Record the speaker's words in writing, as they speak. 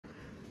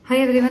Hi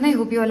everyone, I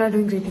hope you all are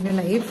doing great in your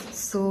life.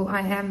 So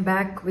I am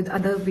back with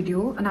another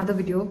video,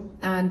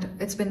 and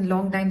it's been a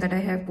long time that I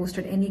have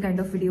posted any kind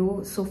of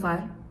video so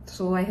far.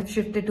 So I have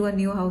shifted to a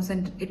new house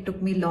and it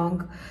took me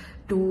long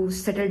to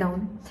settle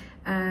down.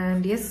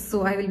 And yes,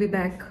 so I will be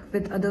back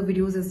with other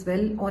videos as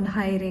well on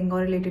hiring or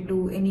related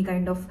to any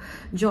kind of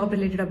job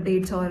related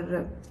updates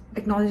or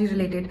technology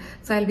related.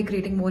 So I'll be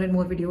creating more and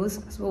more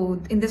videos. So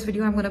in this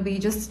video, I'm going to be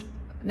just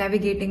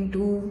navigating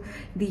to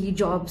the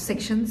job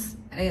sections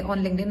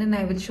on LinkedIn, and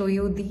I will show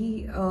you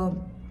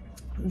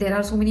there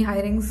are so many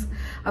hirings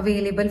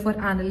available for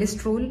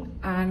analyst role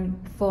and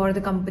for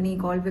the company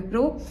called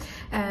Wipro.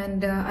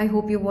 And I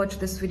hope you watch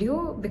this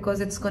video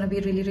because it's going to be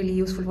really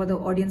useful for the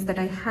audience that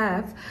I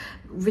have,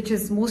 which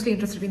is mostly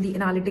interested in the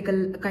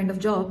analytical kind of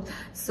job.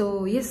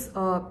 So yes,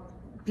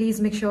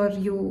 please make sure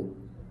you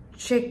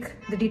check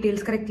the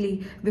details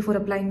correctly before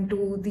applying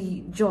to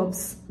the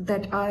jobs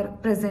that are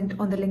present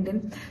on the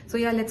LinkedIn. So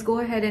yeah, let's go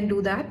ahead and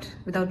do that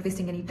without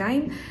wasting any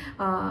time.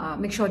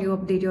 Make sure you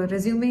update your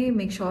resume,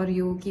 make sure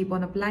you keep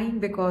on applying,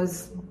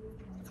 because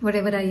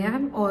whatever I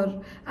am,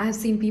 or I have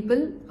seen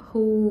people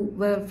who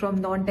were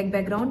from non-tech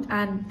background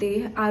and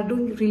they are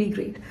doing really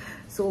great.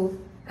 So,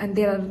 and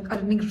they are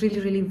earning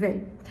really well.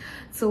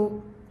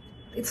 So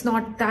it's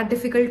not that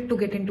difficult to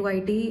get into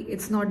IT.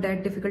 It's not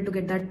that difficult to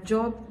get that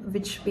job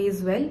which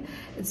pays well.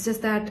 It's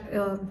just that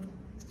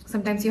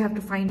sometimes you have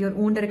to find your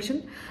own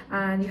direction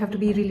and you have to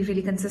be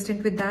really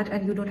consistent with that,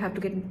 and you don't have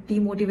to get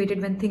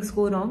demotivated when things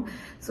go wrong.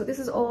 So this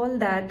is all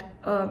that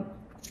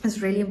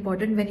is really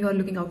important when you are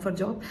looking out for a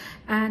job.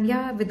 And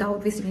yeah,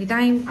 without wasting any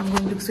time, I'm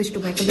going to switch to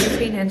my computer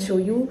screen and show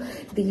you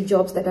the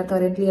jobs that are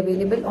currently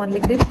available on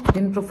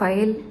LinkedIn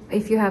profile.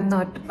 If you have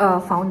not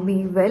found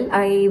me well,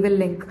 I will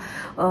link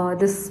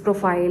this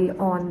profile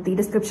on the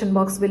description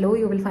box below.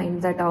 You will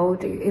find that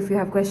out. If you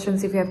have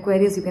questions, if you have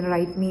queries, you can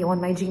write me on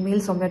my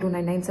Gmail,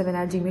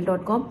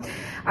 saumya2997@gmail.com.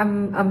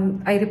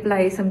 I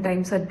reply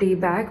sometimes a day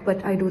back,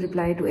 but I do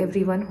reply to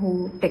everyone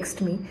who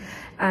texts me.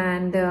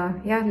 And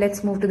yeah,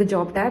 let's move to the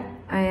job tab.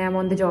 I am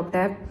on the job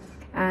tab,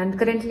 and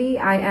currently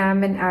I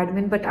am an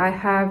admin, but I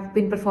have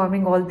been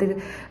performing all the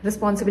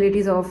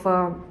responsibilities of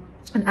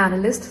an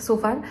analyst so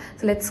far.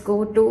 So let's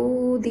go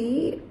to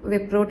the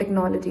Wipro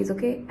technologies.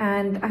 Okay,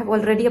 and I have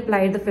already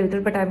applied the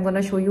filter, but I'm going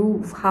to show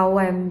you how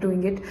I'm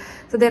doing it.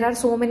 So there are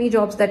so many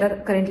jobs that are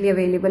currently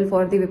available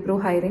for the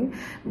Wipro hiring,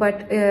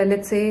 but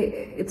let's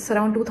say it's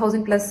around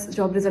 2000 plus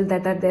job results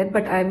that are there,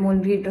 but I'm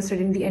only interested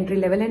in the entry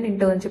level and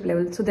internship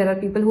level. So there are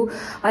people who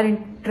are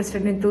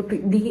interested into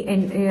the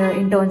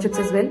internships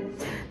as well.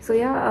 So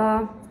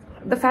yeah,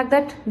 the fact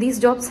that these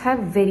jobs have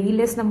very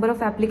less number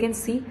of applicants,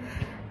 see,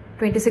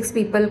 26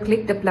 people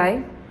clicked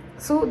apply,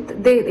 so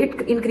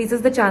it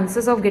increases the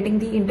chances of getting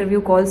the interview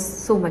calls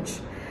so much,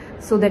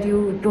 so that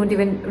you don't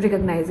even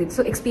recognize it.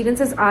 So experience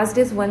is asked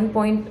is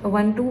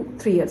 1.1 to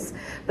 3 years,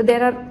 but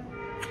there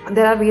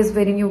are ways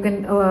wherein you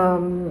can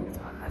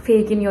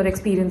fake in your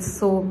experience.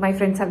 So my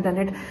friends have done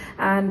it,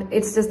 and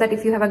it's just that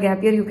if you have a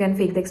gap year, you can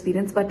fake the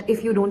experience, but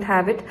if you don't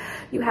have it,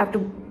 you have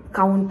to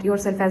count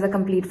yourself as a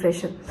complete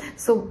fresher.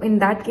 So in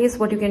that case,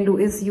 what you can do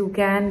is you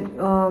can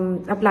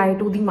apply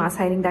to the mass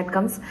hiring that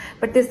comes.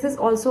 But this is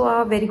also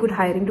a very good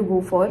hiring to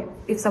go for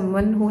if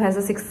someone who has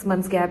a 6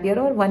 months gap year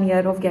or 1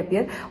 year of gap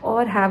year,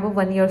 or have a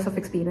 1 year of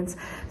experience.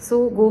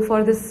 So go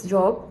for this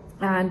job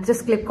and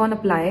just click on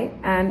apply,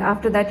 and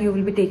after that you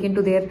will be taken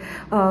to their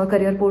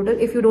career portal.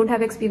 If you don't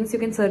have experience, you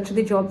can search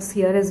the jobs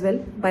here as well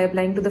by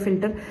applying to the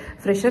filter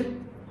fresher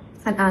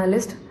and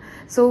analyst.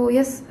 So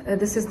yes,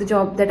 this is the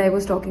job that I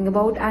was talking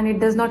about, and it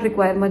does not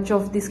require much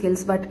of the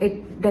skills, but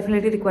it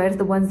definitely requires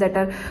the ones that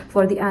are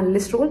for the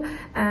analyst role.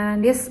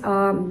 And yes,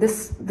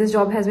 this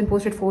job has been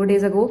posted 4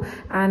 days ago,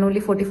 and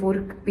only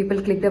 44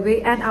 people clicked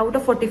away. And out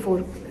of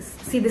 44,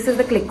 see, this is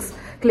the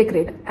click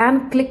rate,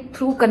 and click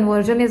through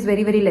conversion is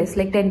very less,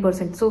 like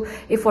 10%. So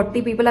if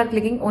 40 people are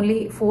clicking,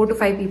 only 4 to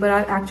 5 people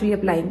are actually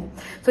applying.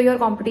 So your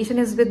competition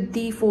is with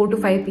the 4 to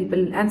 5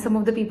 people, and some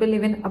of the people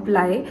even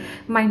apply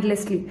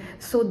mindlessly.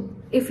 So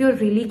if you're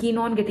really keen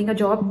on getting a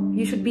job,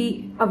 you should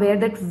be aware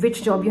that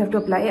which job you have to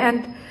apply,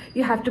 and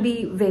you have to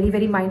be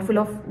very mindful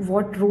of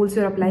what roles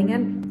you're applying,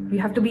 and you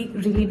have to be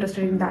really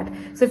interested in that.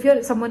 So if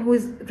you're someone who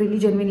is really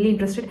genuinely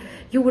interested,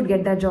 you would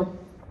get that job.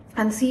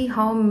 And see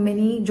how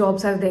many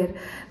jobs are there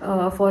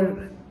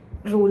for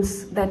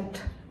roles that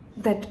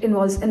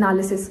involves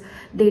analysis,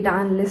 data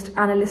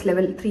analyst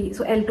level 3,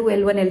 so L2,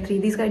 L1,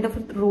 L3, these kind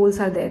of roles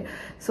are there.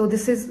 So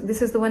this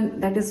is the one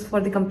that is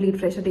for the complete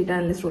fresher data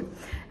analyst role.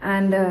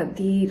 And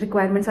the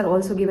requirements are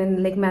also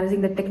given, like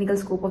managing the technical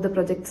scope of the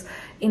projects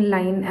in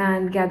line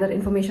and gather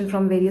information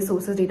from various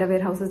sources, data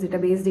warehouses,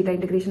 database, data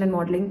integration and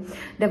modeling,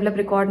 develop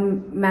record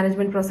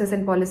management process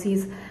and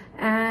policies,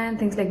 and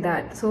things like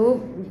that.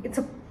 So it's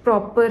a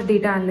proper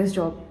data analyst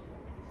job.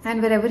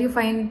 And wherever you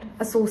find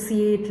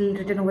associate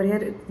written over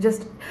here,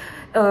 just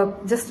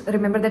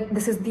remember that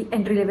this is the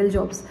entry level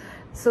jobs.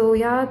 So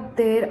yeah,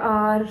 there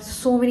are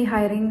so many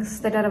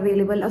hirings that are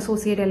available.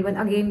 Associate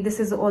L1, again, this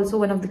is also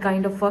one of the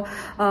kind of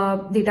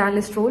data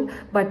analyst role,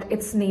 but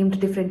it's named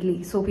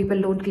differently, so people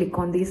don't click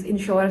on these.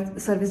 Ensure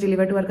service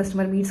delivered to our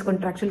customer meets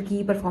contractual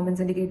key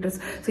performance indicators.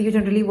 So you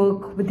generally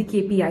work with the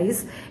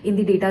KPIs in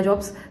the data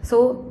jobs.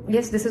 So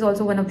yes, this is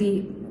also one of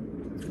the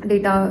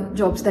data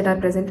jobs that are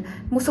present.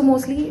 So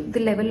mostly the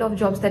level of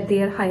jobs that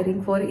they are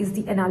hiring for is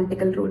the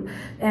analytical role.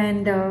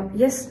 And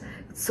yes,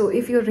 so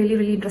if you're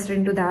really interested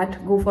into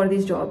that, go for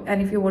this job.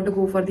 And if you want to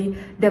go for the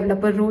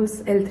developer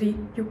roles, L3,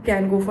 you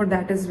can go for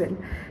that as well.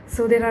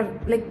 So there are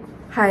like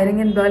hiring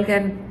in bulk,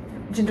 and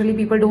generally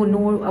people don't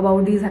know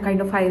about these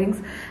kind of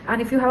hirings.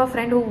 And if you have a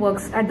friend who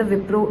works at the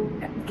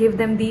Wipro, give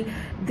them the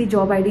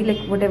job ID,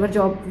 like whatever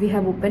job we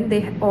have open,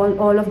 they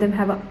all of them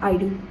have an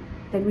ID.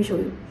 Let me show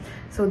you.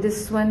 So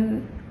this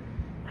one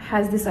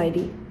has this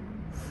ID.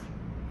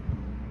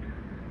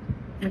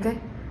 Okay,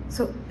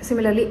 so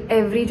similarly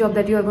you job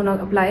that you are going to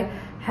apply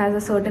has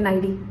a certain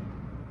ID,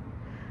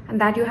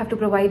 and that you have to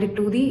provide it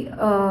to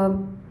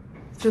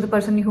the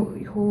person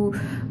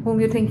whom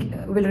you think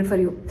will refer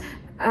you.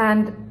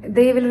 And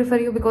they will refer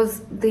you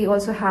because they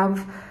also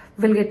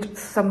will get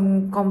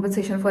some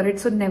compensation for it.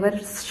 So never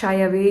shy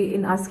away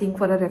in asking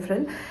for a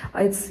referral.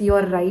 It's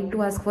your right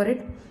to ask for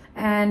it.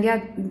 And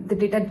yeah, the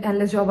data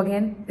analyst job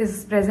again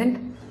is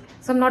present.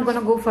 So I'm not going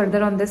to go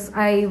further on this.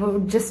 I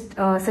would just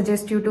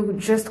suggest you to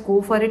just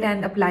go for it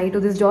and apply to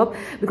this job,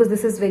 because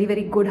this is very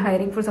good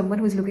hiring for someone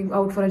who is looking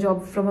out for a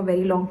job from a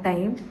very long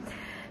time.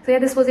 So yeah,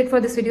 this was it for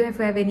this video. If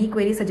you have any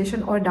query,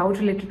 suggestion or doubt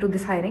related to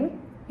this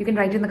hiring, you can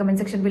write it in the comment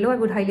section below. I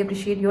would highly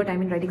appreciate your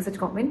time in writing such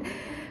comment.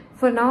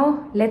 For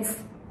now, let's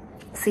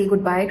say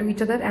goodbye to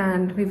each other,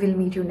 and we will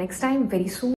meet you next time very soon.